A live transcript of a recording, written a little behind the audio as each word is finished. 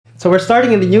So we're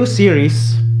starting a new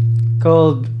series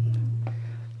called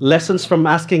Lessons from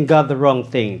Asking God the Wrong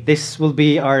Thing. This will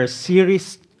be our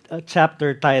series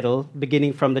chapter title,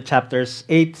 beginning from the chapters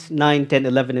 8, 9, 10,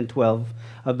 11, and 12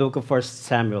 of the book of 1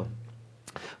 Samuel.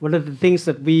 One of the things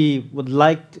that we would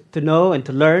like to know and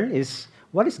to learn is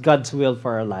what is God's will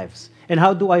for our lives? And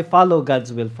how do I follow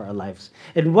God's will for our lives?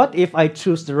 And what if I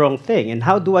choose the wrong thing? And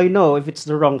how do I know if it's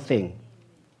the wrong thing?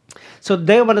 So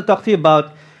today I want to talk to you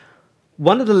about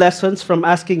one of the lessons from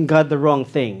asking God the wrong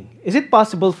thing. Is it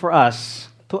possible for us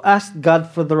to ask God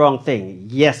for the wrong thing?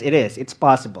 Yes, it is. It's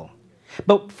possible.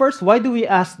 But first, why do we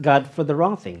ask God for the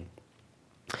wrong thing?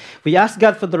 We ask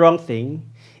God for the wrong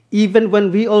thing even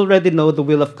when we already know the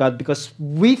will of God because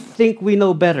we think we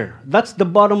know better. That's the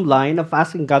bottom line of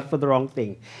asking God for the wrong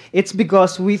thing. It's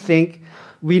because we think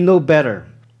we know better.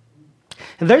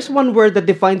 And there's one word that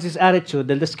defines this attitude,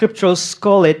 and the scriptures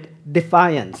call it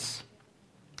defiance.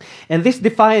 And this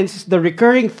defiance is the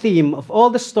recurring theme of all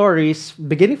the stories,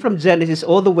 beginning from Genesis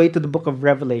all the way to the book of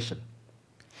Revelation.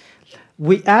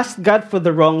 We ask God for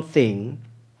the wrong thing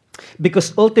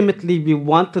because ultimately we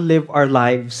want to live our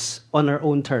lives on our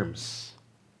own terms.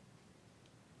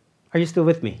 Are you still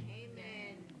with me?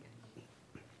 Amen.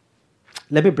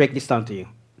 Let me break this down to you.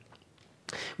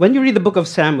 When you read the book of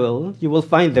Samuel, you will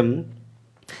find them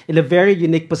in a very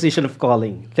unique position of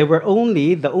calling. They were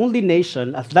the only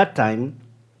nation at that time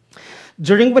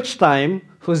during which time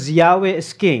whose Yahweh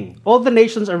is king. All the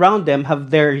nations around them have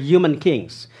their human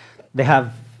kings. They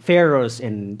have pharaohs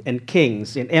and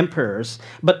kings and emperors,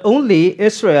 but only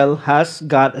Israel has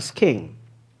God as king.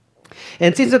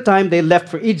 And since the time they left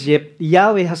for Egypt,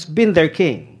 Yahweh has been their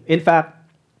king. In fact,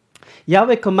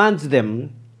 Yahweh commands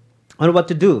them on what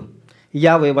to do.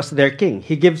 Yahweh was their king.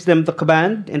 He gives them the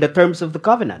command and the terms of the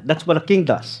covenant. That's what a king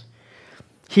does.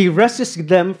 He rescues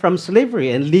them from slavery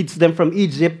and leads them from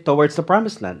Egypt towards the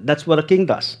promised land. That's what a king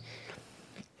does.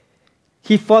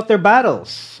 He fought their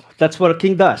battles. That's what a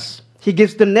king does. He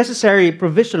gives them necessary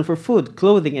provision for food,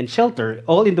 clothing, and shelter,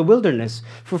 all in the wilderness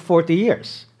for 40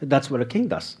 years. That's what a king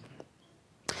does.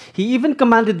 He even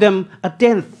commanded them a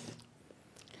tenth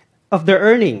of their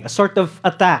earning, a sort of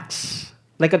a tax,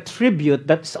 like a tribute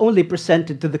that's only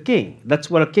presented to the king. That's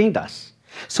what a king does.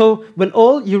 So when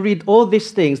you read all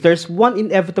these things, there's one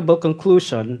inevitable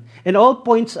conclusion, and all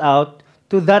points out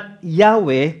to that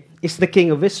Yahweh is the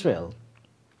king of Israel.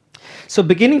 So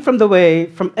beginning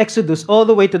from Exodus all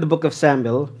the way to the book of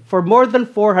Samuel, for more than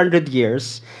 400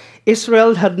 years,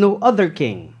 Israel had no other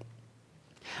king.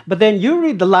 But then you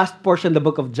read the last portion of the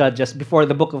book of Judges before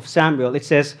the book of Samuel, it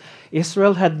says,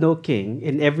 Israel had no king,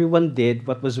 and everyone did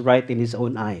what was right in his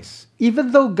own eyes.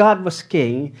 Even though God was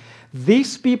king,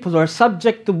 these people who are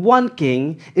subject to one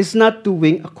king is not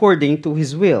doing according to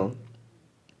his will.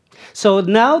 So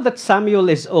now that Samuel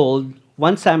is old,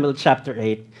 1 Samuel chapter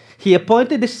 8, he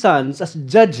appointed his sons as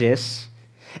judges,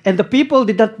 and the people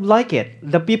did not like it.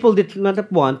 The people did not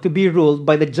want to be ruled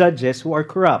by the judges who are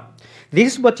corrupt.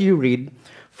 This is what you read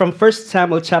from 1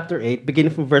 Samuel chapter 8,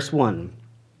 beginning from verse 1.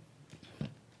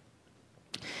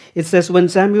 It says, when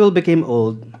Samuel became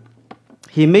old,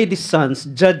 he made his sons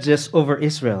judges over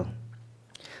Israel.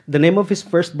 The name of his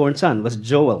firstborn son was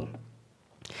Joel,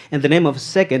 and the name of his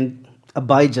second,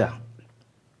 Abijah.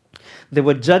 They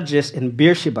were judges in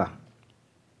Beersheba.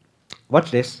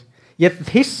 Watch this. Yet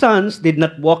his sons did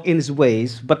not walk in his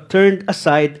ways, but turned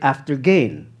aside after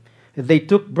gain. They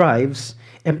took bribes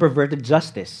and perverted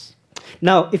justice.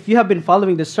 Now, if you have been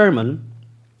following the sermon,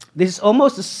 this is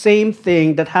almost the same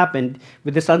thing that happened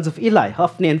with the sons of Eli,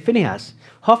 Hophni and Phinehas.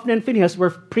 Hophni and Phinehas were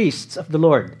priests of the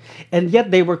Lord, and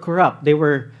yet they were corrupt. They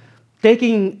were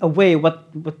taking away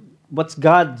what's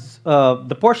God's,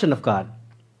 the portion of God.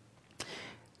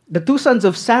 The two sons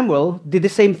of Samuel did the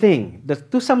same thing. The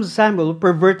two sons of Samuel were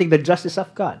perverting the justice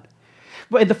of God.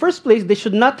 Well, in the first place, they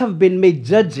should not have been made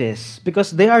judges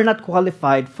because they are not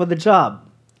qualified for the job.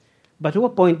 But who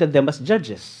appointed them as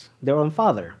judges? Their own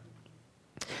father.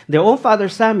 Their own father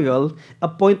Samuel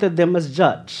appointed them as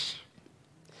judge.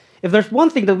 If there's one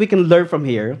thing that we can learn from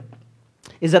here,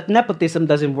 is that nepotism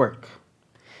doesn't work.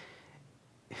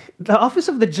 The office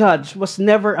of the judge was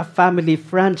never a family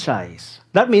franchise.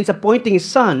 That means appointing his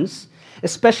sons,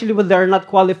 especially when they're not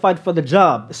qualified for the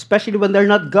job, especially when they're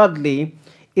not godly,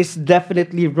 is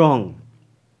definitely wrong.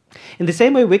 In the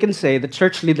same way, we can say the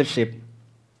church leadership,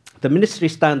 the ministry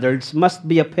standards must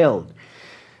be upheld.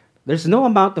 There's no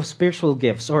amount of spiritual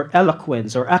gifts or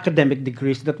eloquence or academic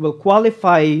degrees that will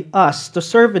qualify us to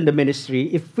serve in the ministry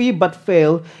if we but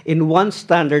fail in one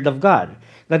standard of God,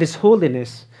 that is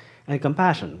holiness and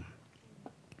compassion.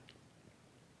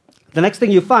 The next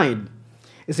thing you find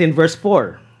is in verse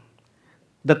 4.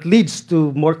 that leads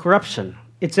to more corruption.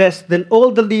 It says, Then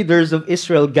all the leaders of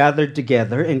Israel gathered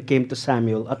together and came to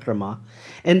Samuel at Ramah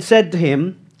and said to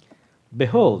him,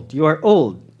 Behold, you are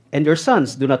old, and your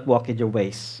sons do not walk in your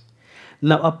ways.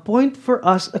 Now appoint for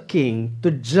us a king to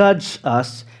judge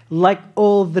us like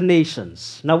all the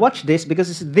nations. Now watch this,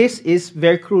 because this is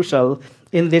very crucial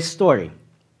in this story.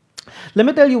 Let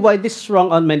me tell you why this is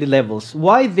wrong on many levels.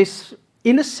 Why this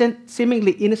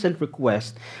seemingly innocent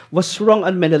request was wrong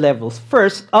on many levels.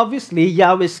 First, obviously,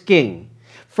 Yahweh is king.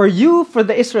 For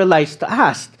the Israelites to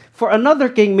ask for another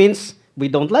king means we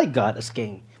don't like God as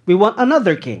king. We want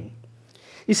another king.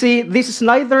 You see, this is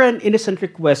neither an innocent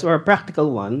request or a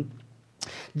practical one,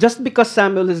 just because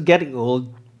Samuel is getting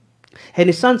old and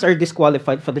his sons are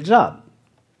disqualified for the job.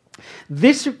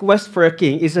 This request for a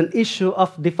king is an issue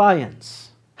of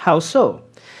defiance. How so?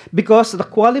 Because the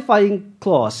qualifying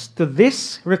clause to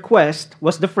this request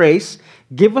was the phrase,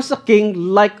 Give us a king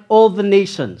like all the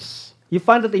nations. You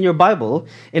find it in your Bible,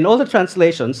 in all the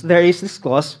translations, there is this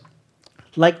clause,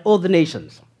 like all the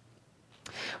nations.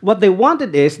 What they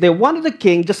wanted a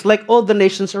king just like all the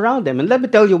nations around them. And let me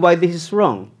tell you why this is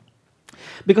wrong.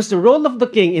 Because the role of the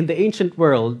king in the ancient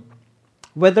world,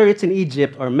 whether it's in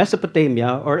Egypt or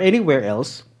Mesopotamia or anywhere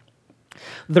else,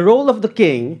 the role of the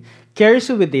king carries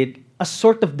with it a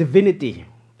sort of divinity.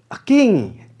 A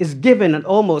king is given an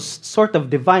almost sort of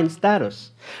divine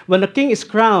status. When a king is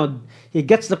crowned, he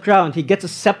gets the crown, he gets a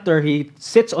scepter, he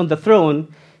sits on the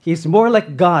throne, he's more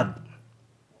like God.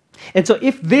 And so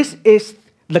if this is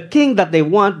the king that they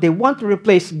want to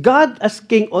replace God as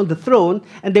king on the throne,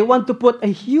 and they want to put a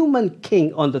human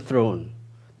king on the throne.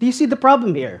 Do you see the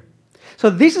problem here? So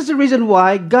this is the reason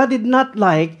why God did not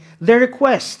like their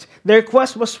request. Their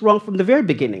request was wrong from the very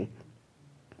beginning.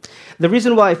 The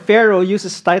reason why Pharaoh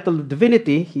uses title of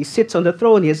divinity, he sits on the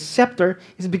throne, he has a scepter,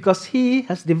 is because he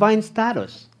has divine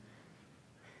status.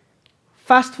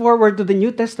 Fast forward to the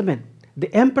New Testament.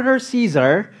 The Emperor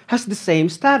Caesar has the same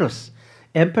status.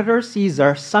 Emperor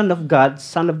Caesar, son of God,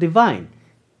 son of divine.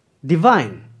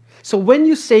 Divine. So when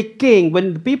you say king,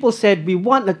 when the people said, we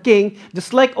want a king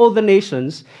just like all the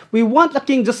nations, we want a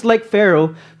king just like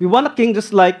Pharaoh, we want a king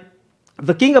just like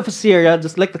the king of Assyria,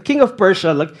 just like the king of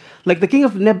Persia, like the king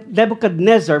of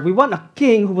Nebuchadnezzar, we want a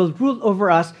king who will rule over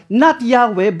us, not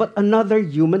Yahweh, but another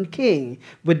human king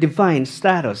with divine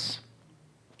status.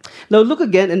 Now look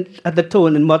again at the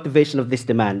tone and motivation of this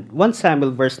demand. 1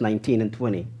 Samuel verse 19 and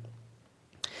 20.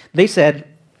 They said,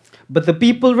 But the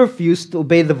people refused to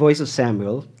obey the voice of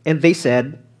Samuel, and they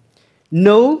said,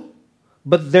 No,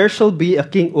 but there shall be a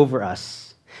king over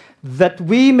us, that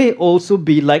we may also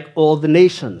be like all the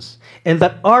nations, and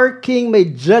that our king may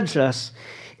judge us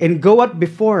and go out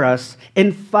before us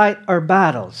and fight our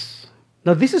battles.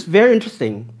 Now this is very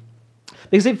interesting,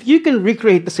 because if you can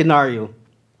recreate the scenario,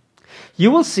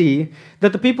 you will see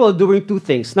that the people are doing two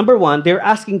things. Number one, they're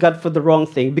asking God for the wrong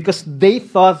thing because they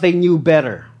thought they knew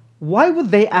better. Why would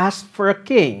they ask for a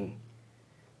king?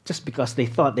 Just because they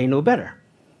thought they know better.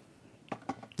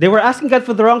 They were asking God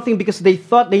for the wrong thing because they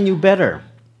thought they knew better.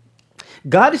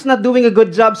 God is not doing a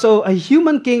good job, so a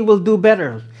human king will do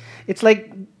better. It's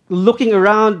like looking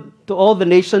around to all the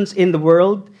nations in the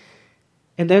world,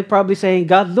 and they're probably saying,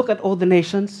 God, look at all the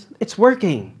nations. It's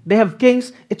working. They have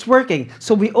kings. It's working.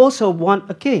 So we also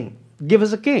want a king. Give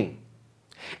us a king.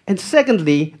 And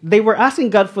secondly, they were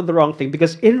asking God for the wrong thing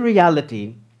because in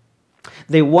reality,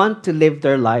 they want to live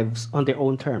their lives on their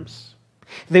own terms.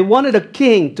 They wanted a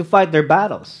king to fight their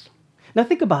battles. Now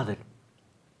think about it.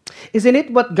 Isn't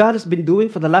it what God has been doing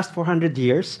for the last 400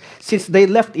 years? Since they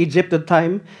left Egypt, the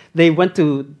time they went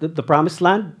to the promised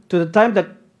land, to the time that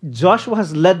Joshua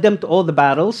has led them to all the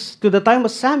battles, to the time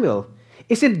of Samuel.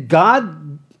 Isn't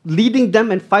God leading them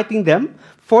and fighting them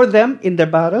for them in their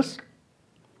battles?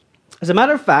 As a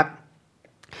matter of fact,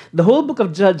 the whole book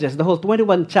of Judges, the whole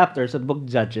 21 chapters of the book of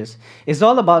Judges, is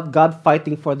all about God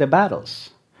fighting for their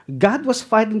battles. God was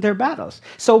fighting their battles.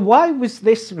 So why was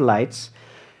the Israelites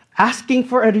asking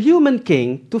for a human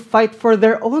king to fight for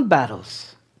their own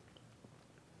battles?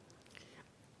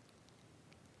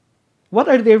 What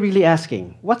are they really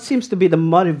asking? What seems to be the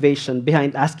motivation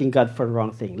behind asking God for the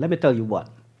wrong thing? Let me tell you what.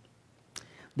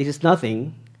 This is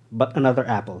nothing but another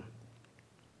apple.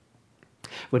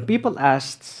 When people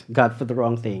ask God for the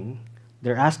wrong thing,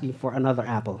 they're asking for another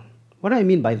apple. What do I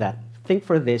mean by that? Think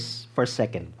for this for a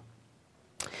second.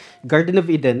 Garden of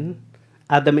Eden,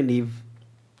 Adam and Eve,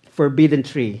 forbidden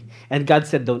tree, and God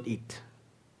said, don't eat.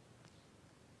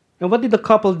 And what did the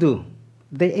couple do?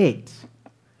 They ate.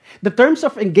 The terms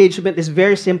of engagement is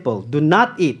very simple. Do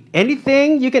not eat.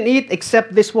 Anything you can eat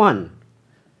except this one.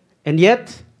 And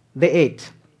yet, they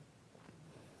ate.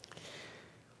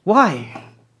 Why?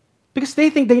 because they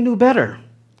think they knew better.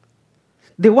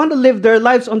 They want to live their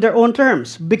lives on their own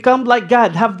terms, become like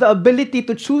God, have the ability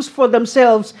to choose for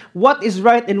themselves what is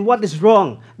right and what is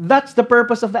wrong. That's the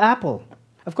purpose of the apple.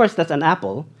 Of course, that's an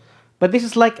apple, but this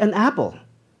is like an apple.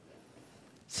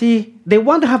 See, they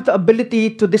want to have the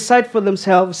ability to decide for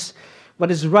themselves what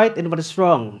is right and what is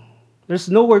wrong. There's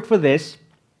no word for this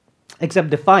except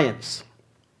defiance.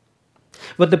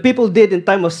 What the people did in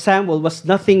time of Samuel was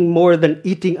nothing more than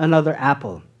eating another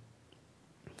apple.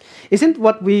 Isn't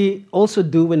what we also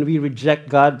do when we reject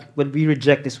God, when we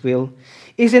reject His will?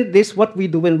 Isn't this what we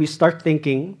do when we start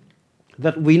thinking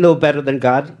that we know better than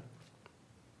God?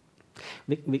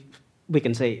 We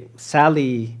can say,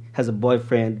 Sally has a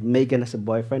boyfriend, Megan has a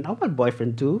boyfriend, I want a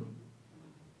boyfriend too.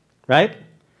 Right?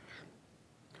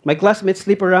 My classmates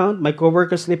sleep around, my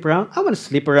coworkers sleep around, I want to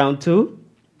sleep around too.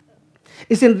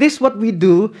 Isn't this what we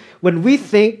do when we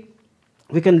think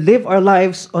we can live our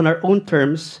lives on our own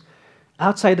terms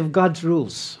outside of God's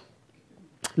rules?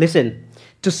 Listen,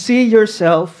 to see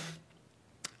yourself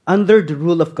under the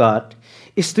rule of God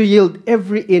is to yield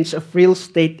every inch of real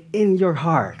estate in your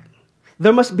heart.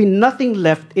 There must be nothing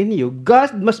left in you.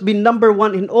 God must be number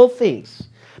one in all things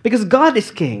because God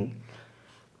is king.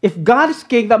 If God is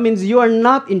king, that means you are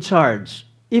not in charge,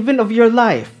 even of your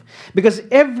life, because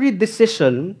every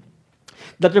decision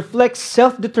that reflects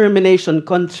self-determination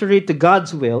contrary to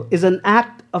God's will is an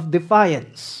act of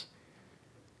defiance.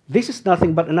 This is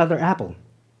nothing but another apple.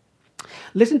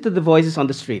 Listen to the voices on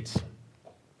the streets.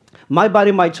 My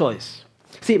body, my choice.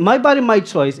 See, my body, my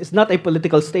choice is not a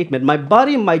political statement. My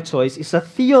body, my choice is a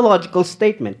theological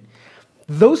statement.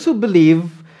 Those who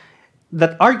believe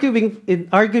that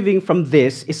arguing from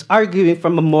this is arguing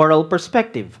from a moral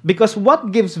perspective. Because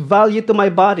what gives value to my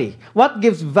body? What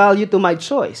gives value to my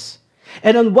choice?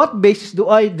 And on what basis do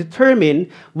I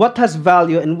determine what has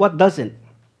value and what doesn't?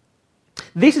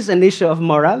 This is an issue of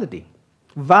morality.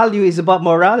 Value is about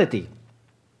morality.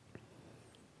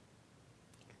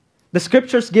 The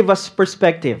scriptures give us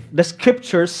perspective. The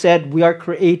scriptures said we are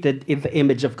created in the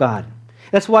image of God.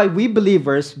 That's why we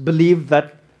believers believe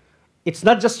that it's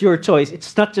not just your choice,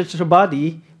 it's not just your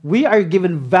body. We are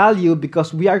given value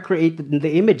because we are created in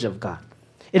the image of God.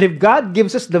 And if God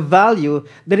gives us the value,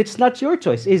 then it's not your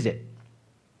choice, is it?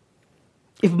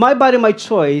 If my body, my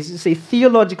choice is a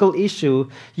theological issue,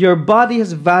 your body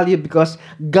has value because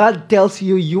God tells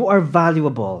you you are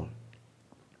valuable.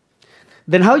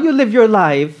 Then how you live your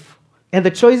life and the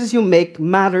choices you make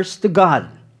matters to God.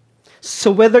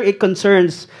 So whether it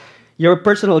concerns your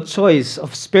personal choice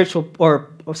of spiritual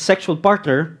or sexual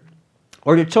partner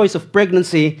or your choice of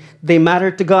pregnancy, they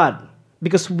matter to God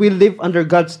because we live under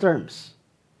God's terms.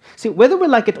 See, whether we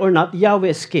like it or not, Yahweh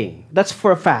is king. That's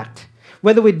for a fact.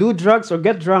 Whether we do drugs or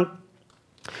get drunk,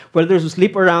 whether we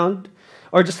sleep around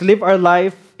or just live our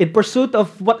life in pursuit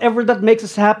of whatever that makes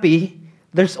us happy,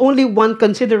 there's only one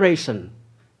consideration.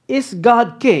 Is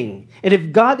God king? And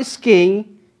if God is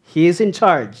king, He is in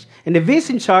charge. And if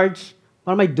He's in charge,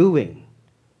 what am I doing?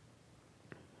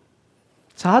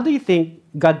 So how do you think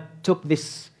God took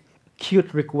this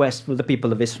cute request from the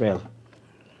people of Israel?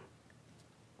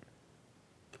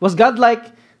 Was God like,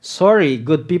 sorry,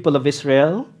 good people of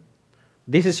Israel,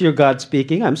 this is your God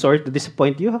speaking. I'm sorry to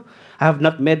disappoint you. I have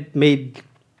not met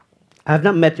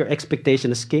your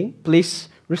expectation as king. Please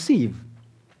receive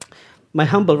my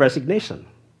humble resignation.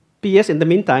 P.S. In the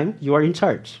meantime, you are in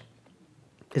charge.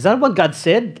 Is that what God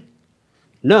said?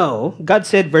 No. God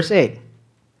said, verse 8.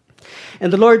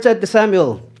 And the Lord said to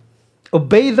Samuel,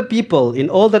 obey the people in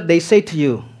all that they say to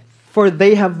you, for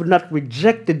they have not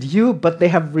rejected you, but they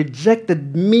have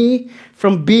rejected me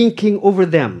from being king over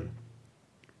them.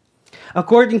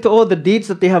 According to all the deeds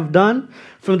that they have done,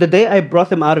 from the day I brought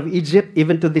them out of Egypt,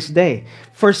 even to this day,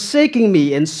 forsaking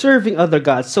me and serving other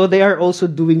gods, so they are also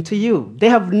doing to you. They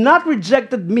have not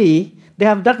rejected me, they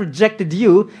have not rejected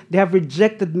you, they have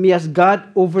rejected me as God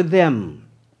over them.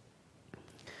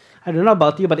 I don't know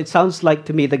about you, but it sounds like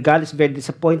to me that God is very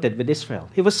disappointed with Israel.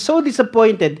 He was so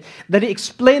disappointed that He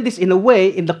explained this in a way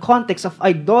in the context of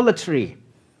idolatry.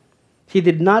 He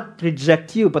did not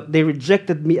reject you, but they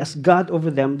rejected me as God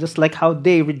over them, just like how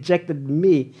they rejected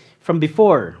me from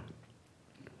before.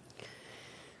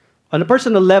 On a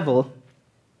personal level,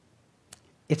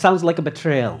 it sounds like a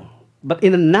betrayal. But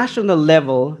in a national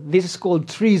level, this is called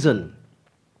treason.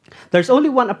 There's only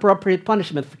one appropriate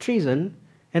punishment for treason,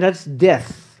 and that's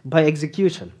death by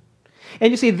execution.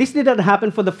 And you see, this did not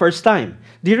happen for the first time.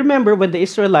 Do you remember when the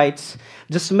Israelites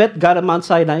just met God at Mount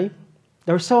Sinai?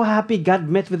 They were so happy God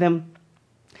met with them.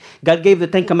 God gave the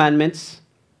 10 Commandments.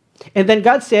 And then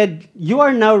God said, you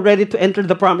are now ready to enter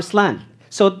the promised land.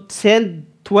 So send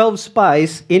 12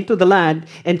 spies into the land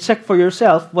and check for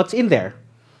yourself what's in there.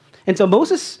 And so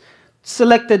Moses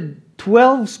selected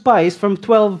 12 spies from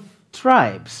 12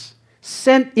 tribes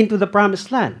sent into the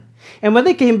promised land. And when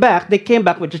they came back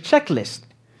with a checklist.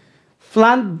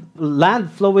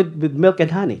 Land flowing with milk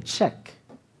and honey, check.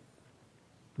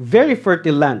 Very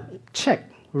fertile land,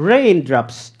 check.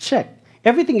 Raindrops, check.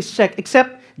 Everything is checked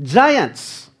except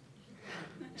giants.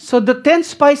 So the 10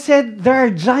 spies said, there are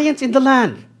giants in the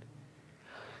land.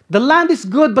 The land is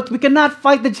good, but we cannot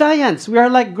fight the giants. We are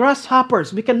like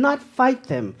grasshoppers. We cannot fight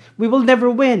them. We will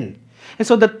never win. And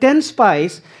so the 10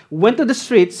 spies went to the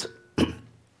streets,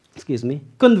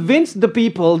 convinced the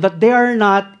people that they are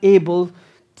not able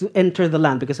to enter the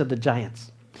land because of the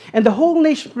giants. And the whole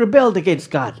nation rebelled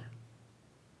against God.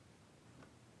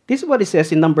 This is what it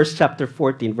says in Numbers chapter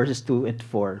 14, verses 2 and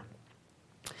 4.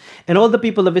 And all the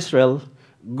people of Israel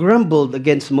grumbled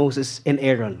against Moses and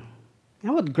Aaron. You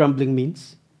know what grumbling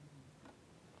means?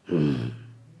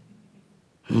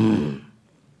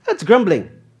 That's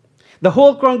grumbling. The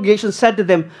whole congregation said to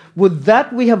them, would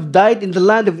that we have died in the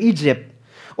land of Egypt,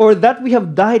 or that we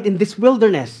have died in this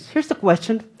wilderness. Here's the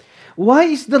question. Why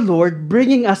is the Lord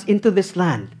bringing us into this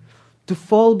land? To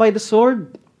fall by the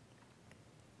sword?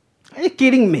 Are you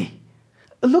kidding me?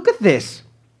 Look at this.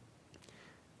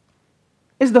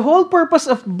 Is the whole purpose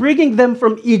of bringing them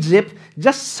from Egypt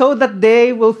just so that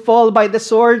they will fall by the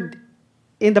sword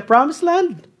in the promised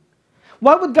land?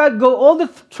 Why would God go all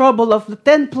the trouble of the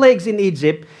 10 plagues in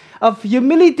Egypt, of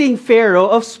humiliating Pharaoh,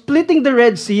 of splitting the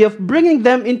Red Sea, of bringing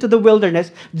them into the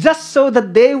wilderness, just so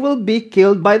that they will be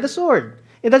killed by the sword?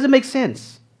 It doesn't make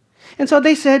sense. And so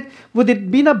they said, would it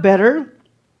be not better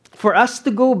for us to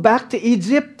go back to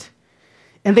Egypt?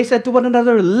 And they said to one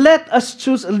another, let us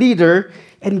choose a leader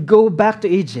and go back to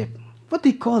Egypt. What do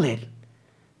you call it?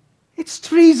 It's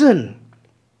treason.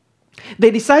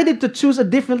 They decided to choose a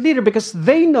different leader because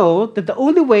they know that the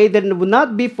only way that they would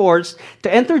not be forced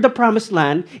to enter the promised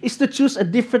land is to choose a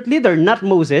different leader, not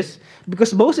Moses,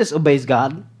 because Moses obeys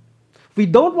God. We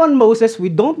don't want Moses, we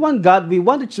don't want God, we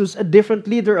want to choose a different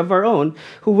leader of our own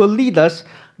who will lead us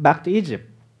back to Egypt.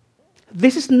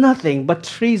 This is nothing but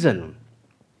treason.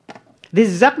 This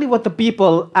is exactly what the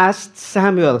people asked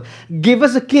Samuel. Give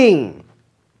us a king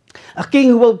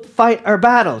who will fight our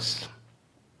battles.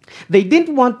 They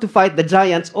didn't want to fight the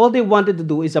giants. All they wanted to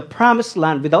do is a promised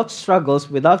land without struggles,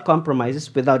 without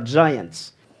compromises, without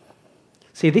giants.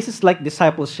 See, this is like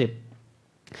discipleship.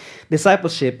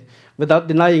 Discipleship without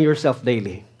denying yourself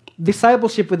daily.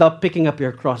 Discipleship without picking up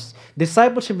your cross.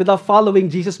 Discipleship without following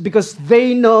Jesus because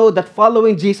they know that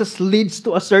following Jesus leads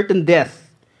to a certain death.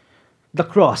 The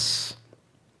cross.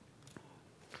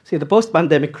 See, the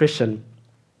post-pandemic Christian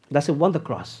doesn't want the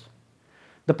cross.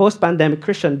 The post-pandemic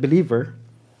Christian believer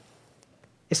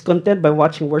is content by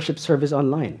watching worship service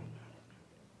online.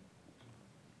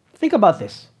 Think about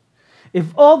this. If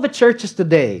all the churches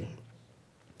today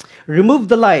remove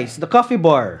the lights, the coffee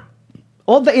bar,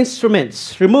 all the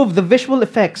instruments, remove the visual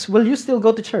effects, will you still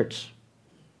go to church?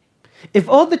 If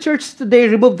all the churches today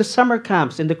remove the summer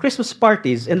camps and the Christmas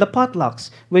parties and the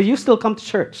potlucks, will you still come to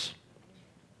church?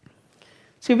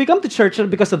 See, we come to church not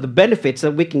because of the benefits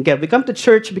that we can get. We come to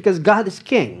church because God is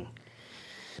king.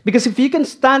 Because if you can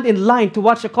stand in line to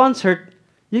watch a concert,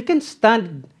 you can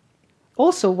stand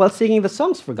also while singing the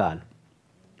songs for God.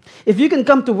 If you can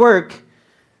come to work,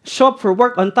 show up for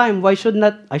work on time, why should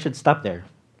not? I should stop there.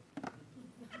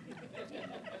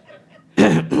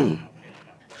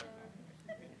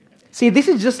 See, this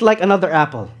is just like another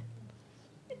apple.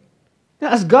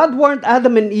 As God warned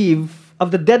Adam and Eve of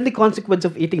the deadly consequence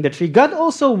of eating the tree, God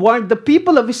also warned the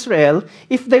people of Israel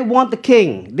if they want a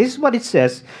king. This is what it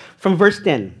says from verse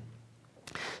 10.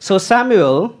 So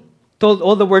Samuel told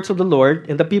all the words of the Lord,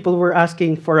 and the people were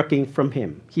asking for a king from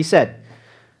him. He said,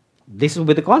 this will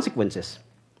be the consequences.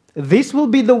 This will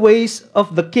be the ways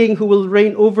of the king who will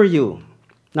reign over you.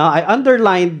 Now, I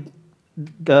underlined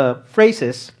the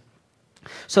phrases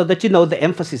so that you know the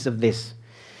emphasis of this.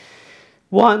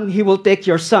 One, he will take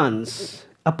your sons,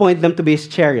 appoint them to be his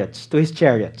chariots.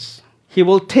 He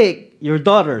will take your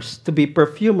daughters to be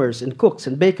perfumers and cooks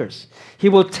and bakers. He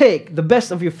will take the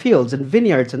best of your fields and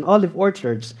vineyards and olive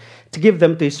orchards to give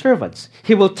them to his servants.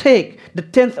 He will take the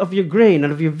tenth of your grain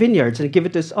and of your vineyards and give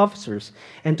it to his officers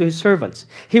and to his servants.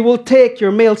 He will take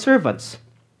your male servants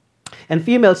and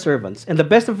female servants and the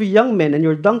best of your young men and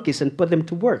your donkeys and put them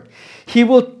to work. He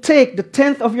will take the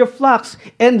tenth of your flocks,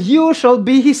 and you shall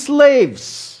be his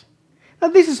slaves. Now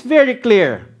this is very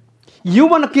clear. You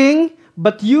want a king,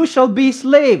 but you shall be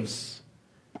slaves.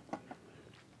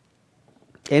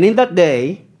 And in that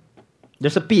day,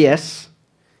 there's a PS,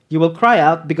 You will cry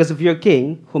out because of your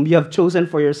king, whom you have chosen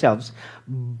for yourselves.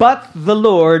 But the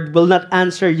Lord will not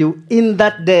answer you in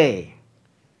that day.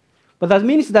 But that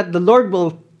means that the Lord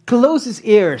will close his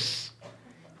ears,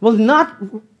 will not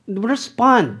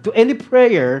respond to any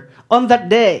prayer on that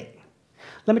day.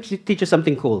 Let me teach you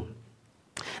something cool.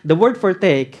 The word for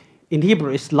take in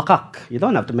Hebrew is lakak. You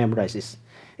don't have to memorize this.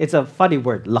 It's a funny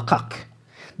word, lakak.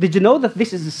 Did you know that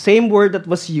this is the same word that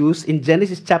was used in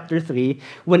Genesis chapter 3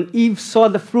 when Eve saw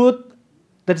the fruit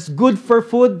that is good for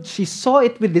food? She saw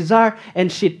it with desire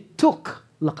and she took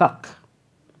lakak.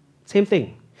 Same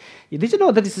thing. Did you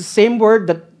know that it's the same word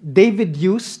that David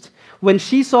used when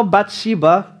she saw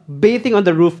Bathsheba bathing on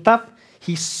the rooftop?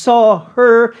 He saw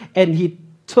her and he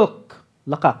took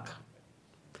lakak.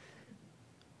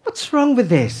 What's wrong with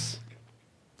this?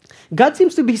 God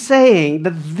seems to be saying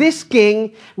that this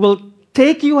king will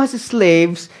take you as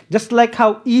slaves, just like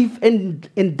how Eve and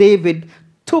David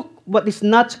took what is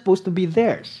not supposed to be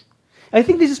theirs. I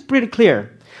think this is pretty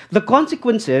clear. The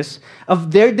consequences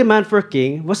of their demand for a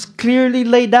king was clearly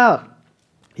laid out.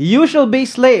 You shall be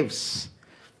slaves.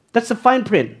 That's the fine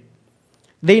print.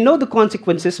 They know the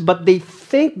consequences, but they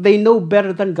think they know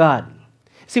better than God.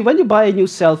 See, when you buy a new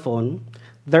cell phone,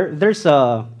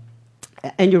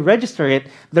 and you register it,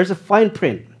 there's a fine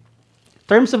print.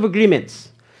 Terms of agreements.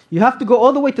 You have to go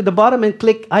all the way to the bottom and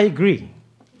click, I agree.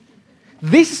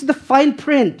 This is the fine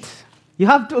print. You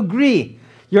have to agree.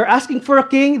 You're asking for a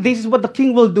king, this is what the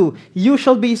king will do. You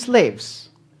shall be slaves.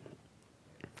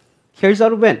 Here's how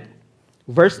it went.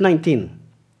 Verse 19.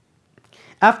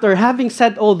 After having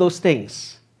said all those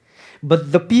things,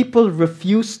 but the people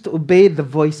refused to obey the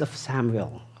voice of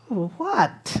Samuel.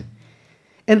 What?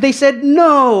 And they said,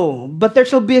 no, but there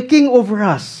shall be a king over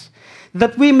us,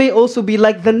 that we may also be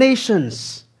like the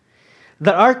nations,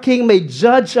 that our king may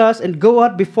judge us and go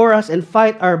out before us and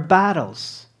fight our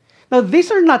battles. Now,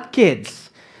 these are not kids.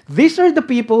 These are the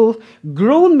people,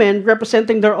 grown men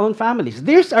representing their own families.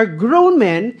 These are grown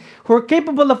men who are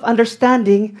capable of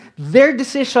understanding their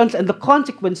decisions and the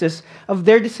consequences of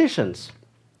their decisions.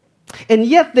 And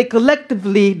yet they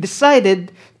collectively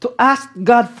decided to ask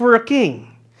God for a king.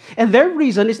 And their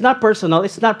reason is not personal,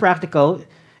 it's not practical,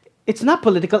 it's not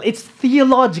political, it's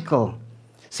theological.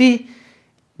 See,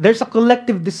 there's a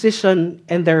collective decision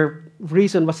and their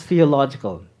reason was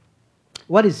theological.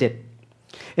 What is it?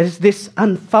 It is this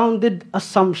unfounded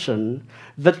assumption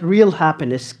that real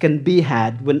happiness can be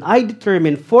had when I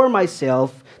determine for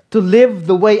myself to live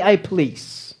the way I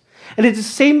please. And it's the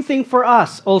same thing for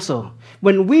us also.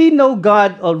 When we know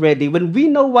God already, when we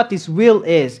know what His will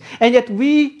is, and yet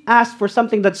we ask for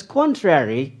something that's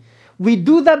contrary, we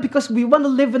do that because we want to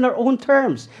live in our own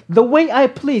terms. The way I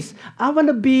please. I want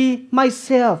to be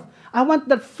myself. I want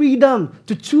that freedom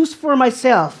to choose for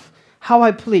myself how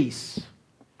I please.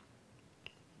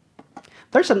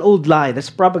 There's an old lie that's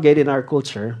propagated in our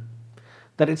culture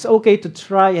that it's okay to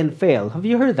try and fail. Have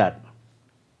you heard that?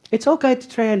 It's okay to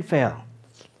try and fail.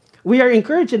 We are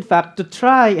encouraged, in fact, to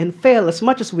try and fail as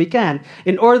much as we can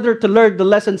in order to learn the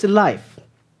lessons in life.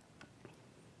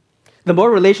 The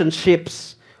more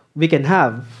relationships we can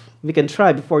have, we can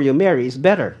try before you marry is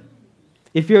better.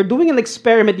 If you're doing an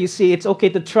experiment, you see, it's okay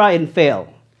to try and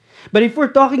fail. But if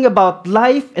we're talking about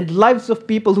life and lives of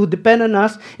people who depend on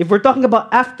us, if we're talking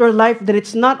about afterlife, then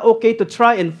it's not okay to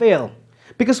try and fail.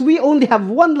 Because we only have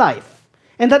one life,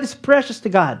 and that is precious to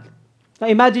God. Now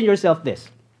imagine yourself this.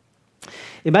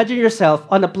 Imagine yourself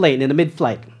on a plane in the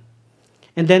mid-flight.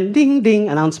 And then ding, ding,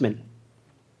 announcement.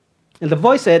 And the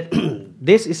voice said,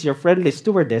 this is your friendly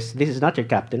stewardess. This is not your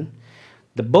captain.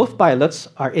 Both pilots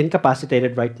are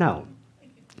incapacitated right now.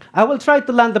 I will try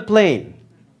to land the plane.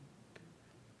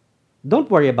 Don't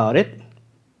worry about it,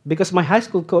 because my high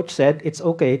school coach said it's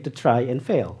okay to try and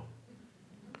fail.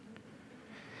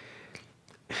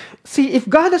 See, if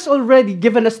God has already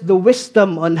given us the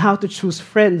wisdom on how to choose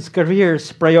friends,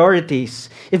 careers, priorities,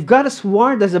 if God has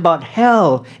warned us about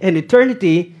hell and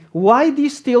eternity, why do you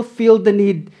still feel the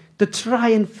need to try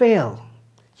and fail?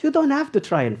 You don't have to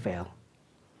try and fail.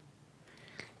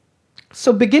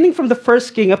 So beginning from the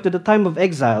first king up to the time of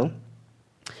exile,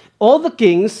 all the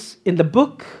kings in the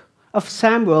book of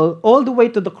Samuel, all the way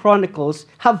to the Chronicles,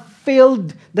 have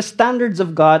failed the standards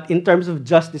of God in terms of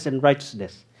justice and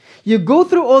righteousness. You go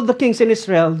through all the kings in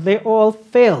Israel, they all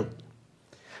failed.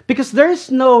 Because there is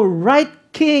no right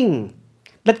king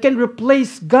that can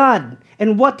replace God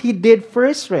and what He did for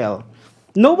Israel.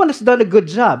 No one has done a good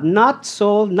job. Not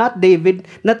Saul, not David,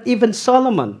 not even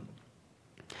Solomon.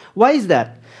 Why is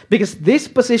that? Because this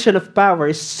position of power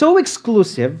is so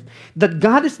exclusive that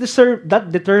God is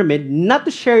determined not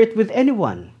to share it with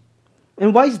anyone.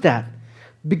 And why is that?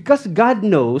 Because God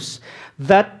knows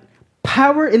that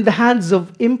Power in the hands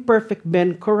of imperfect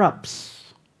men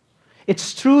corrupts.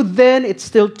 It's true then, it's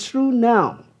still true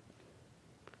now.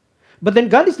 But then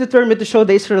God is determined to show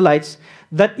the Israelites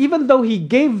that even though He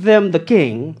gave them the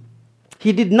king,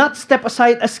 He did not step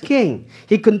aside as king.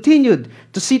 He continued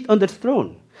to sit on the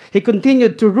throne. He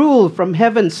continued to rule from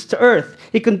heavens to earth.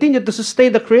 He continued to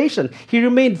sustain the creation. He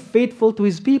remained faithful to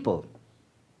His people.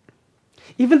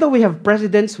 Even though we have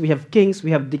presidents, we have kings,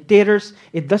 we have dictators,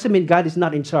 it doesn't mean God is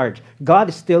not in charge. God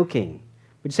is still king.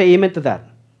 Would you say amen to that?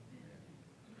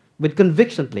 With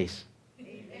conviction, please.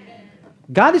 Amen.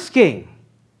 God is king.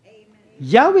 Amen.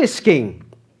 Yahweh is king.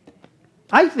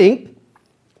 I think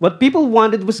what people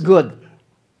wanted was good.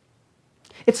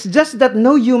 It's just that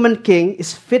no human king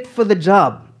is fit for the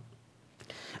job.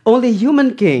 Only a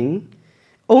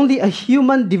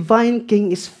human divine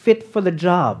king is fit for the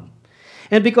job.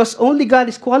 And because only God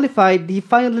is qualified, He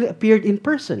finally appeared in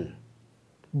person.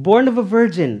 Born of a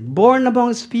virgin, born among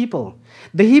His people.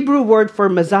 The Hebrew word for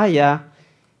Messiah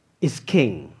is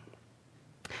king.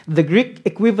 The Greek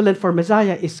equivalent for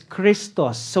Messiah is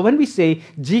Christos. So when we say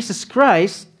Jesus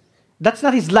Christ, that's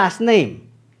not His last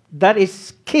name. That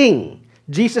is king.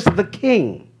 Jesus the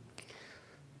King.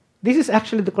 This is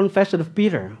actually the confession of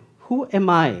Peter. Who am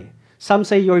I? Some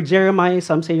say you're Jeremiah,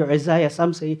 some say you're Isaiah,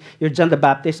 some say you're John the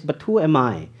Baptist, but who am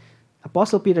I?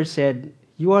 Apostle Peter said,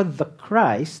 you are the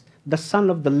Christ, the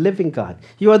Son of the living God.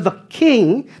 You are the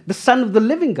King, the Son of the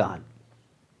living God.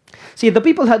 See, the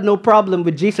people had no problem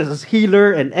with Jesus as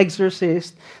healer and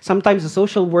exorcist, sometimes a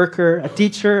social worker, a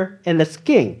teacher, and as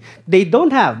king. They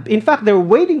don't have. In fact, they're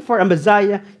waiting for a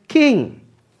Messiah king.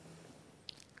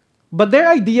 But their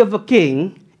idea of a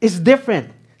king is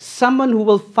different. Someone who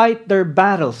will fight their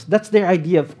battles. That's their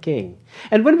idea of king.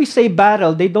 And when we say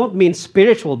battle, they don't mean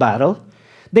spiritual battle.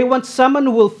 They want someone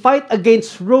who will fight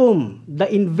against Rome,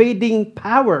 the invading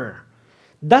power.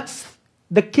 That's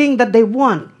the king that they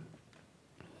want.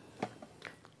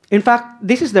 In fact,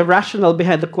 this is the rationale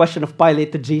behind the question of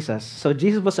Pilate to Jesus. So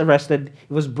Jesus was arrested.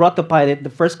 He was brought to Pilate. The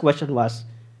first question was,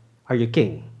 are you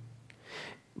king?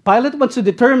 Pilate wants to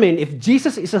determine if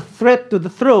Jesus is a threat to the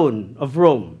throne of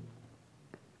Rome.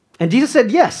 And Jesus said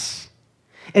yes.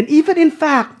 And even in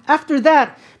fact, after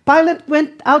that, Pilate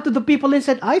went out to the people and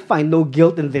said, I find no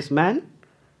guilt in this man.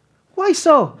 Why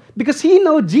so? Because he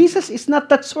knew Jesus is not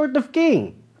that sort of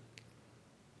king.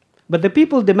 But the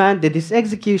people demanded his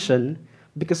execution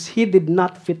because he did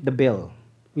not fit the bill.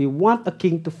 We want a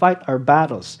king to fight our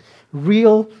battles,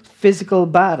 real physical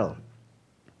battle.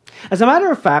 As a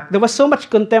matter of fact, there was so much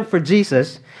contempt for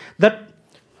Jesus that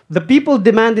the people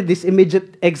demanded this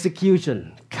immediate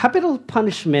execution. Capital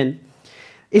punishment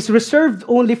is reserved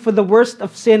only for the worst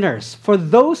of sinners, for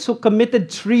those who committed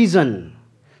treason.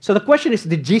 So the question is,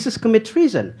 did Jesus commit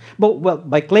treason? Well,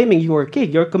 by claiming you are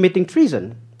king, you're committing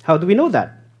treason. How do we know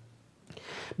that?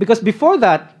 Because before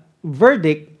that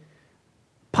verdict,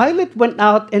 Pilate went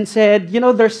out and said,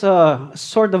 there's a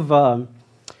sort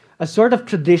of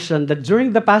tradition that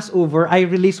during the Passover, I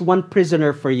release one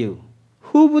prisoner for you.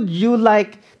 Who would you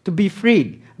like to be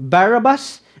freed?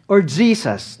 Barabbas or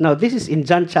Jesus? Now, this is in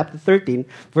John chapter 13,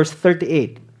 verse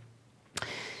 38.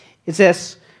 It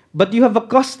says, but you have a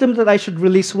custom that I should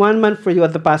release one man for you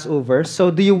at the Passover. So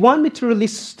do you want me to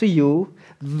release to you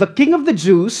the King of the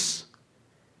Jews?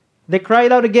 They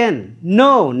cried out again,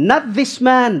 no, not this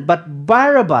man, but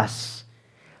Barabbas.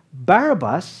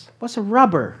 Barabbas was a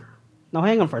robber. Now,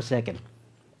 hang on for a second.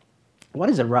 What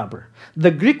is a robber?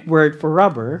 The Greek word for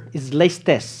robber is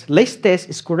leistes. Leistes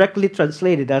is correctly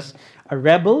translated as a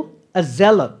rebel, a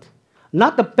zealot.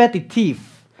 Not a petty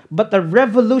thief, but a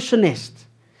revolutionist.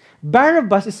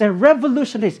 Barabbas is a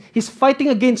revolutionist. He's fighting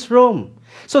against Rome.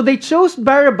 So they chose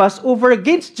Barabbas over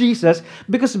against Jesus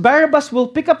because Barabbas will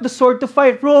pick up the sword to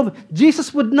fight Rome.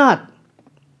 Jesus would not.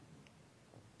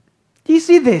 Do you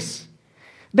see this?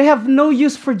 They have no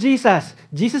use for Jesus.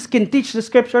 Jesus can teach the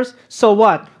scriptures, so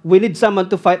what? We need someone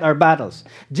to fight our battles.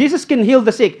 Jesus can heal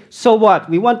the sick, so what?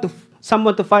 We want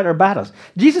someone to fight our battles.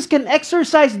 Jesus can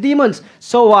exorcise demons,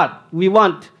 so what? We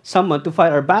want someone to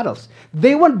fight our battles.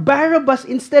 They want Barabbas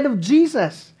instead of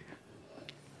Jesus.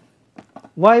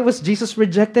 Why was Jesus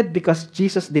rejected? Because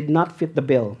Jesus did not fit the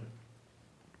bill.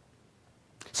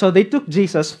 So they took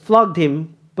Jesus, flogged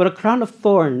him, put a crown of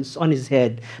thorns on his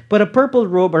head, put a purple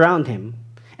robe around him,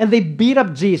 and they beat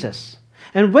up Jesus.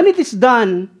 And when it is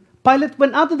done, Pilate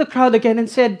went out to the crowd again and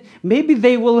said, maybe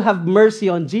they will have mercy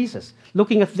on Jesus,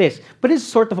 looking at this. But it's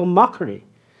sort of a mockery.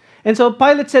 And so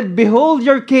Pilate said, behold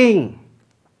your king.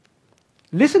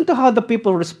 Listen to how the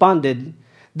people responded.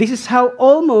 This is how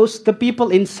almost the people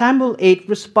in Samuel 8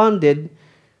 responded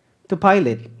to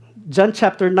Pilate. John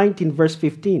chapter 19, verse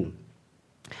 15.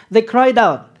 They cried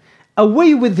out,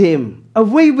 "Away with him!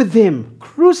 Away with him!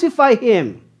 Crucify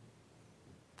him!"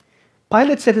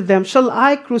 Pilate said to them, "Shall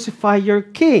I crucify your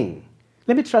king?"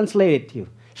 Let me translate it to you.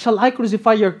 "Shall I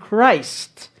crucify your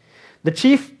Christ?" The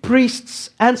chief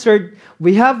priests answered,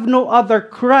 "We have no other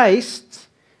Christ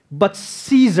but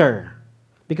Caesar,"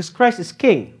 because Christ is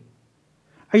king.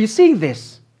 Are you seeing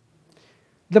this?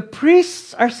 The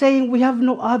priests are saying, "We have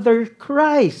no other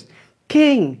Christ,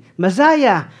 king,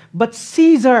 Messiah, but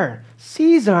Caesar."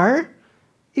 Caesar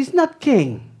is not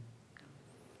king.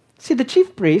 See, the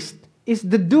chief priest is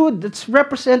the dude that's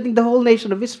representing the whole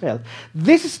nation of Israel.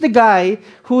 This is the guy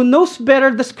who knows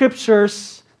better the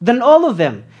scriptures than all of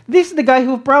them. This is the guy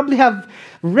who probably have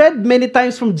read many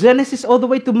times from Genesis all the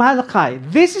way to Malachi.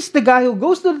 This is the guy who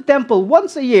goes to the temple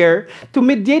once a year to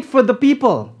mediate for the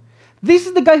people. This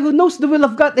is the guy who knows the will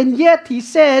of God, and yet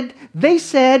they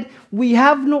said, "We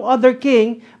have no other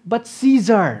king but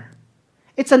Caesar."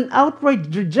 It's an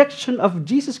outright rejection of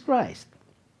Jesus Christ.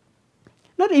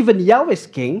 Not even Yahweh is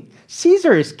king,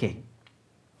 Caesar is king.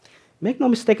 Make no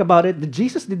mistake about it,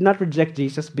 Jesus did not reject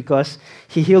Jesus because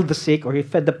he healed the sick or he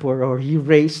fed the poor or he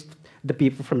raised the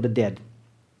people from the dead.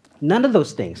 None of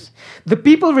those things. The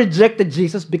people rejected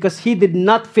Jesus because he did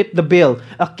not fit the bill,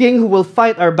 a king who will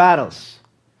fight our battles.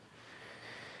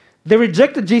 They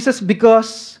rejected Jesus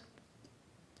because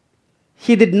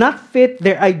he did not fit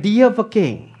their idea of a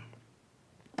king.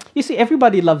 You see,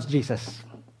 everybody loves Jesus,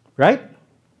 right?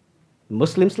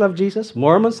 Muslims love Jesus,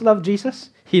 Mormons love Jesus,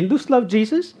 Hindus love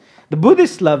Jesus, the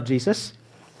Buddhists love Jesus,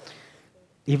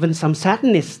 even some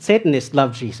Satanists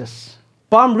love Jesus.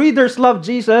 Palm readers love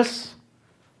Jesus.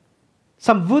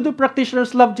 Some voodoo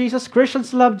practitioners love Jesus,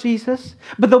 Christians love Jesus.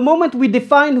 But the moment we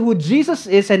define who Jesus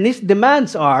is and his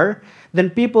demands are, then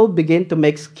people begin to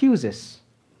make excuses.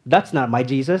 That's not my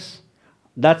Jesus.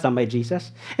 That's not my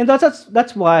Jesus. And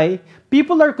that's why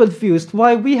people are confused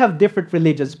why we have different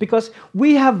religions, because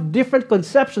we have different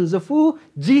conceptions of who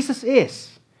Jesus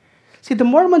is. See, the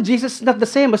Mormon Jesus is not the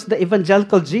same as the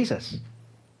evangelical Jesus.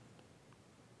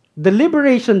 The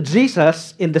liberation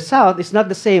Jesus in the South is not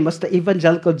the same as the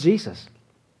evangelical Jesus.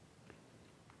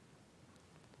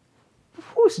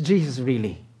 Who is Jesus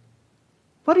really?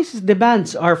 What his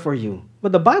demands are for you?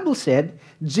 Well, the Bible said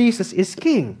Jesus is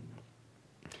king.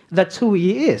 That's who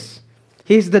he is.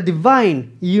 He is the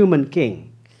divine human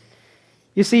king.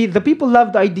 You see, the people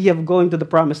love the idea of going to the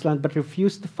promised land but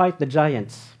refuse to fight the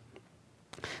giants.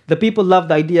 The people love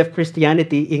the idea of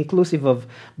Christianity, inclusive of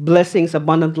blessings,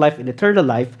 abundant life, and eternal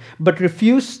life, but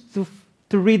refuse to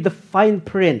read the fine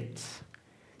print.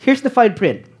 Here's the fine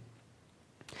print.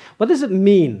 What does it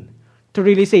mean to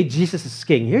really say Jesus is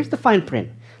king? Here's the fine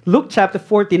print. Luke chapter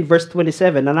 14, verse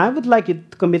 27, and I would like you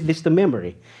to commit this to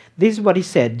memory. This is what he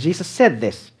said. Jesus said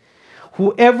this: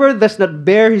 "Whoever does not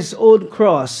bear his own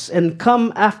cross and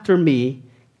come after me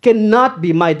cannot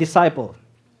be my disciple."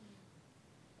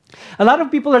 A lot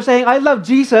of people are saying, "I love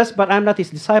Jesus, but I'm not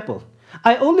his disciple.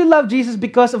 I only love Jesus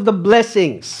because of the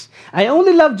blessings. I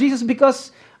only love Jesus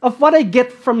because of what I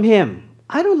get from him.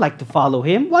 I don't like to follow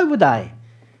him. Why would I?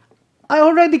 I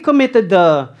already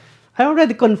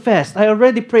confessed. I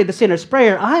already prayed the sinner's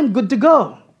prayer. I'm good to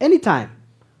go anytime."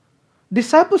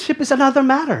 Discipleship is another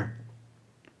matter.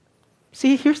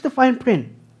 See, here's the fine print.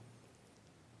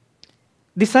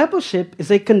 Discipleship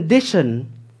is a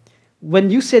condition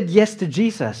when you said yes to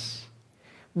Jesus.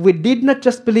 We did not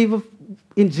just believe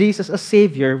in Jesus as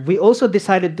Savior, we also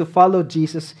decided to follow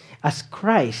Jesus as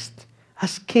Christ,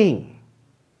 as King.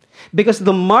 Because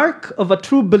the mark of a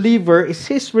true believer is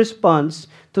his response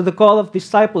to the call of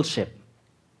discipleship.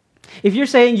 If you're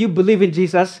saying you believe in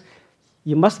Jesus,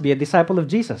 you must be a disciple of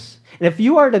Jesus. And if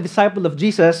you are the disciple of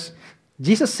Jesus,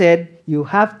 Jesus said you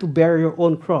have to bear your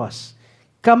own cross.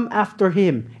 Come after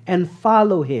him and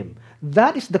follow him.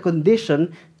 That is the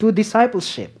condition to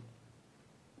discipleship.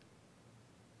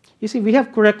 You see, we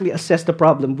have correctly assessed the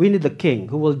problem. We need a king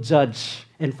who will judge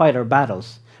and fight our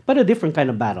battles, but a different kind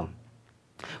of battle.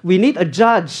 We need a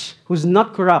judge who's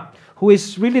not corrupt, who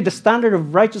is really the standard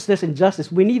of righteousness and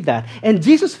justice. We need that. And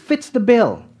Jesus fits the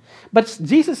bill. But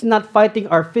Jesus is not fighting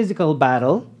our physical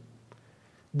battle.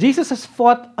 Jesus has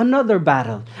fought another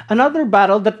battle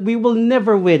that we will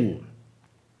never win.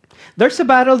 There's a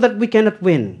battle that we cannot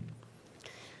win.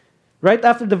 Right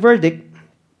after the verdict,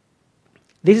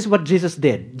 this is what Jesus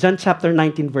did. John chapter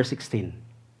 19, verse 16.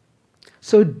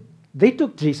 So they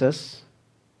took Jesus,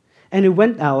 and he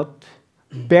went out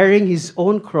bearing his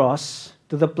own cross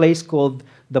to the place called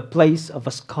the place of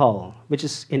a skull, which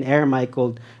is in Aramaic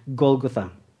called Golgotha.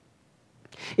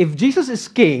 If Jesus is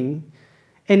king,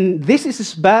 and this is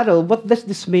his battle, what does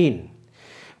this mean?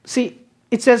 See,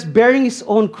 it says bearing his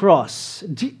own cross.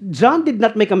 John did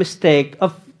not make a mistake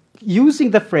of using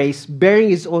the phrase bearing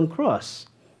his own cross.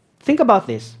 Think about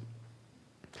this.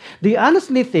 Do you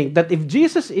honestly think that if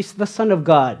Jesus is the Son of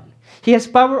God, he has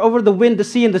power over the wind, the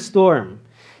sea, and the storm?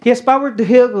 He has power to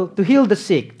heal the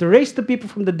sick, to raise the people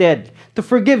from the dead, to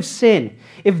forgive sin.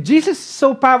 If Jesus is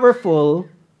so powerful,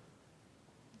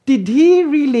 did he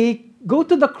really go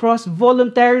to the cross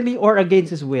voluntarily or against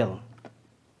his will?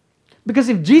 Because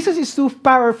if Jesus is too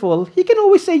powerful, he can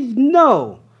always say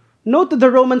no. No to the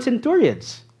Roman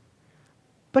centurions.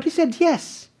 But he said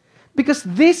yes, because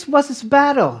this was his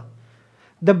battle.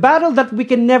 The battle that we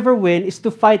can never win is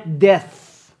to fight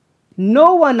death.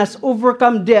 No one has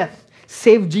overcome death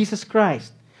save Jesus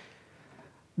Christ.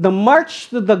 The march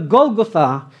to the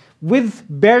Golgotha with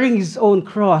bearing his own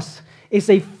cross is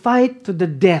a fight to the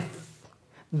death.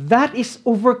 That is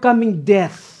overcoming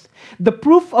death. The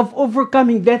proof of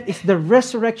overcoming death is the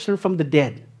resurrection from the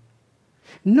dead.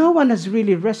 No one has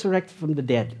really resurrected from the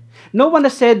dead. No one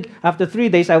has said, after 3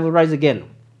 days, I will rise again.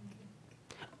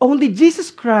 Only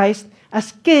Jesus Christ,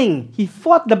 as king, he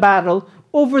fought the battle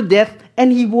over death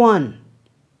and he won.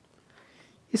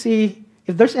 You see,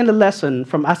 if there's any lesson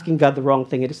from asking God the wrong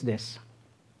thing, it is this.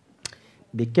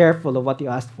 Be careful of what you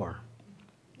asked for.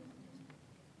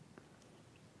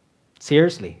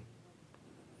 Seriously.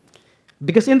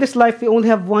 Because in this life, we only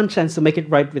have one chance to make it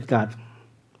right with God.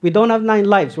 We don't have 9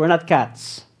 lives. We're not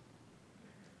cats.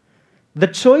 The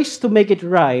choice to make it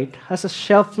right has a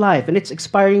shelf life, and it's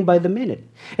expiring by the minute.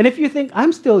 And if you think,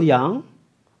 I'm still young,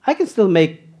 I can still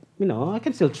I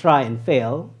can still try and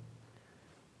fail.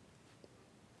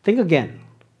 Think again.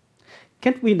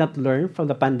 Can't we not learn from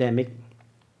the pandemic?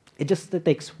 It just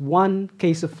takes one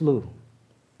case of flu,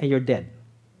 and you're dead.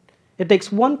 It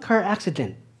takes one car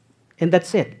accident, and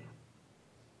that's it.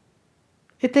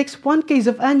 It takes one case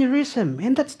of aneurysm,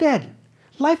 and that's dead.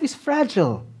 Life is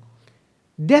fragile.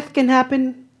 Death can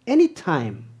happen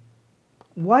anytime.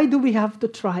 Why do we have to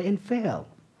try and fail?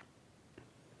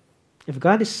 If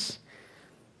God is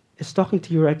talking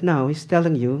to you right now, he's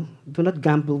telling you, do not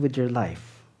gamble with your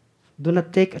life. Do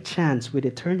not take a chance with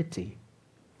eternity.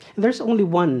 And there's only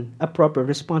one appropriate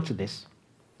response to this.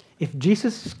 If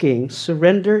Jesus is king,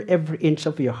 surrender every inch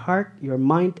of your heart, your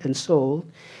mind, and soul,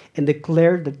 and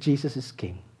declare that Jesus is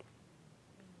king.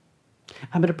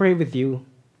 I'm going to pray with you.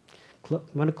 I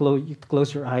want to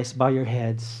close your eyes, bow your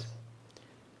heads.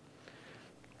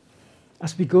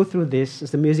 As we go through this,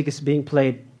 as the music is being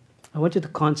played, I want you to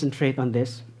concentrate on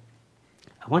this.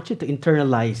 I want you to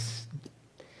internalize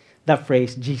that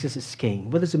phrase, Jesus is king.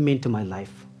 What does it mean to my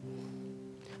life?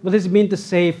 What does it mean to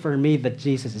say for me that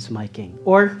Jesus is my king?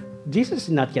 Or, Jesus is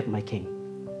not yet my king.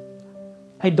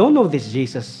 I don't know this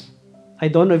Jesus. I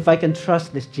don't know if I can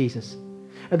trust this Jesus.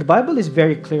 And the Bible is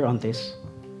very clear on this.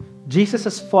 Jesus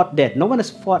has fought death. No one has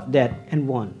fought death and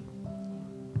won.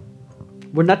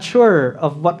 We're not sure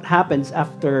of what happens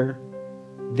after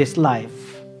this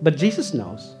life, but Jesus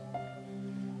knows.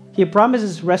 He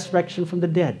promises resurrection from the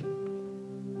dead.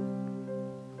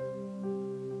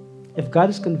 If God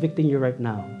is convicting you right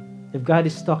now, if God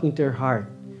is talking to your heart,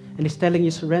 and He's telling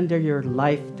you surrender your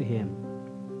life to Him,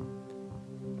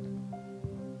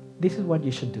 this is what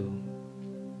you should do.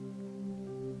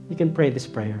 You can pray this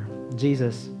prayer.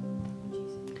 Jesus,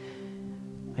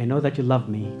 I know that you love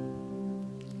me.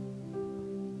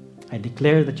 I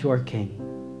declare that you are King.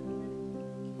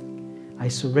 I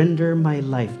surrender my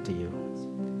life to you.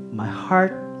 My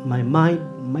heart, my mind,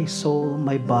 my soul,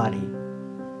 my body.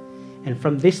 And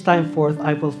from this time forth,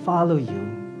 I will follow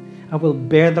you. I will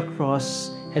bear the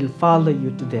cross and follow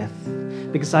you to death.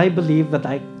 Because I believe that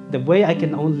the way I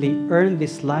can only earn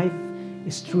this life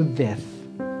is through death.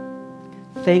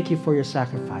 Thank you for your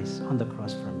sacrifice on the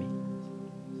cross for me.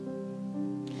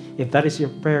 If that is your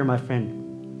prayer, my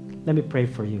friend, let me pray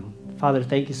for you. Father,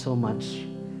 thank you so much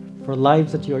for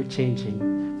lives that you are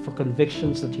changing, for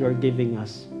convictions that you are giving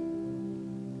us.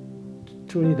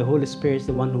 Truly, the Holy Spirit is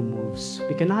the one who moves.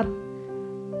 We cannot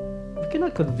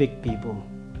convict people.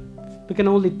 We can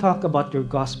only talk about your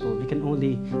gospel. We can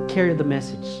only carry the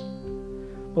message.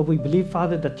 But we believe,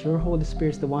 Father, that your Holy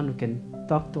Spirit is the one who can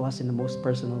talk to us in the most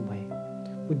personal way.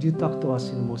 Would you talk to us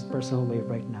in the most personal way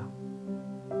right now?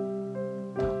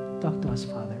 Talk to us,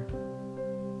 Father.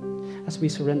 As we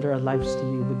surrender our lives to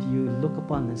you, would you look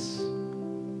upon us?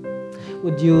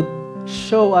 Would you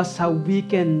show us how we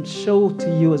can show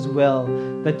to you as well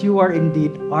that you are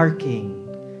indeed our King.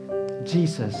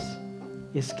 Jesus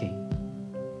is King.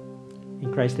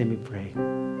 In Christ's name we pray.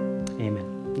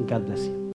 Amen. And God bless you.